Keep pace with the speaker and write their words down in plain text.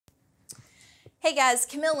Hey guys,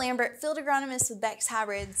 Camille Lambert, field agronomist with Beck's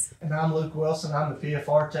Hybrids. And I'm Luke Wilson. I'm the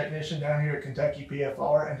PFR technician down here at Kentucky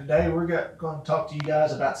PFR. And today we're going to talk to you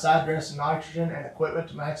guys about side dressing nitrogen and equipment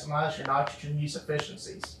to maximize your nitrogen use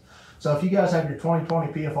efficiencies. So if you guys have your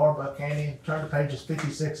 2020 PFR book handy, turn to pages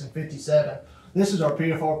 56 and 57. This is our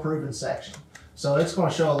PFR proven section. So it's going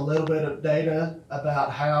to show a little bit of data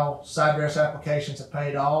about how side dress applications have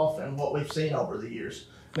paid off and what we've seen over the years.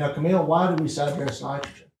 Now, Camille, why do we side dress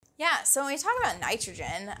nitrogen? Yeah, so when we talk about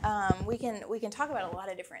nitrogen, we can talk about a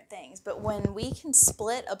lot of different things, but when we can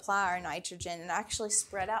split apply our nitrogen and actually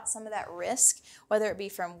spread out some of that risk, whether it be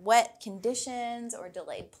from wet conditions or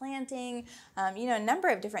delayed planting, a number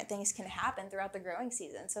of different things can happen throughout the growing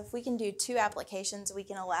season. So if we can do 2 applications, we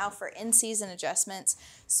can allow for in-season adjustments,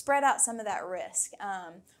 spread out some of that risk.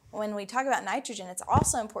 When we talk about nitrogen, it's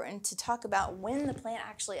also important to talk about when the plant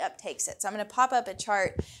actually uptakes it. So I'm going to pop up a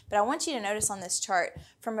chart, but I want you to notice on this chart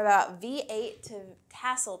from about V8 to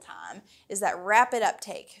tassel time is that rapid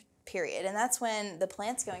uptake period, and that's when the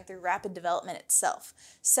plant's going through rapid development itself.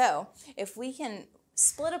 So if we can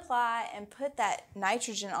split apply and put that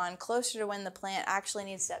nitrogen on closer to when the plant actually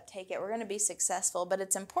needs to uptake it, we're going to be successful. But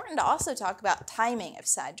it's important to also talk about timing of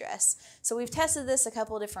side dress. So we've tested this a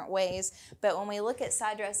couple of different ways, but when we look at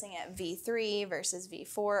side dressing at V3 versus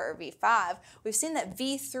V4 or V5, we've seen that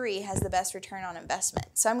V3 has the best return on investment.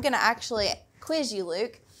 So I'm going to actually quiz you,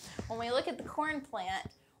 Luke. When we look at the corn plant,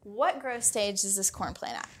 what growth stage is this corn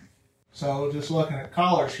plant at? So just looking at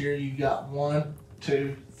collars here, you've got 1,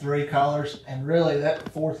 2, 3 collars, and really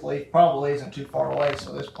that 4th leaf probably isn't too far away,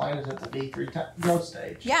 so this plant is at the V3 growth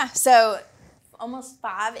stage. Yeah, so almost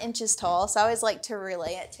 5 inches tall, so I always like to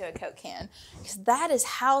relay it to a Coke can, because that is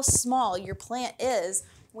how small your plant is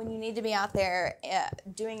when you need to be out there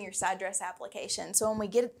doing your side dress application. So when we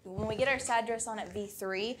get our side dress on at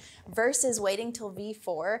V3 versus waiting till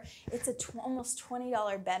V4, it's a almost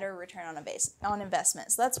 $20 better return on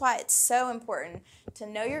investment. So that's why it's so important to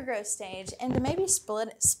know your growth stage and to maybe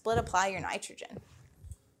split apply your nitrogen.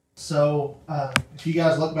 So if you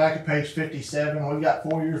guys look back at page 57, we've got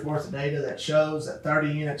 4 years worth of data that shows that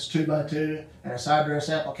 30 units 2x2 and a side dress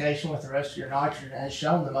application with the rest of your nitrogen has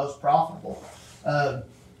shown the most profitable.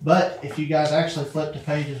 But if you guys actually flip to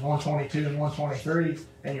pages 122 and 123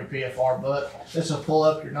 in your PFR book, this will pull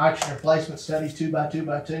up your nitrogen replacement studies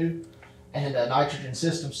 2x2x2 and a nitrogen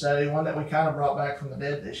system study, one that we kind of brought back from the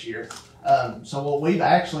dead this year. So what we've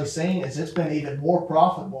actually seen is it's been even more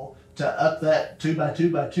profitable to up that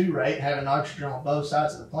 2x2x2 rate, having nitrogen on both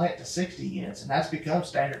sides of the plant to 60 units, and that's become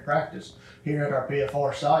standard practice here at our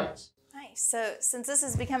PFR sites. So since this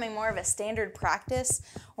is becoming more of a standard practice,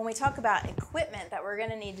 when we talk about equipment that we're going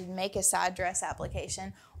to need to make a side dress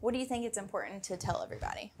application, what do you think it's important to tell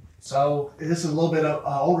everybody? So this is a little bit of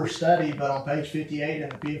an older study, but on page 58 in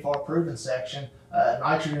the PFR proven section,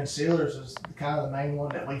 nitrogen sealers is kind of the main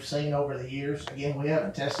one that we've seen over the years. Again, we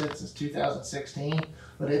haven't tested it since 2016,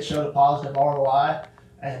 but it showed a positive ROI,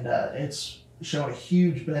 and it's shown a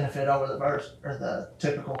huge benefit over the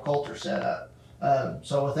typical culture setup.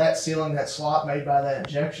 So with that sealing that slot made by that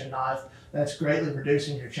injection knife, that's greatly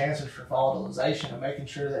reducing your chances for volatilization and making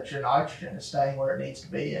sure that your nitrogen is staying where it needs to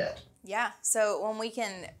be at. Yeah, so when we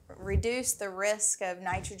can reduce the risk of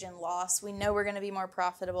nitrogen loss, we know we're going to be more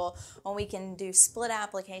profitable. When we can do split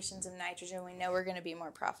applications of nitrogen, we know we're going to be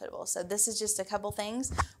more profitable. So this is just a couple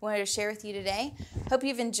things I wanted to share with you today. Hope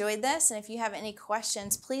you've enjoyed this, and if you have any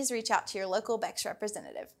questions, please reach out to your local Beck's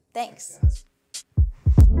representative. Thanks.